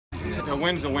a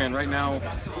win's a win. Right now,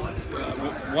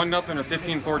 1-0 or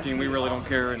 15-14, we really don't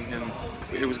care. And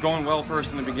it was going well for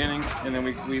us in the beginning, and then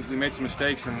we made some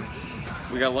mistakes, and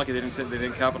we got lucky. They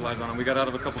didn't capitalize on them. We got out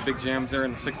of a couple big jams there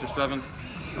in the 6th or 7th,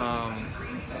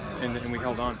 and we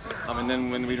held on. And then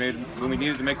when we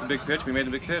needed to make the big pitch, we made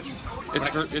the big pitch.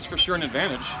 It's for sure an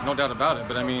advantage, no doubt about it.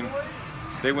 But I mean,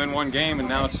 they win one game, and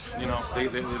now it's, you know,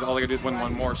 all they got to do is win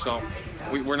one more. So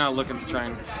we're not looking to try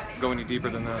and go any deeper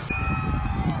than this.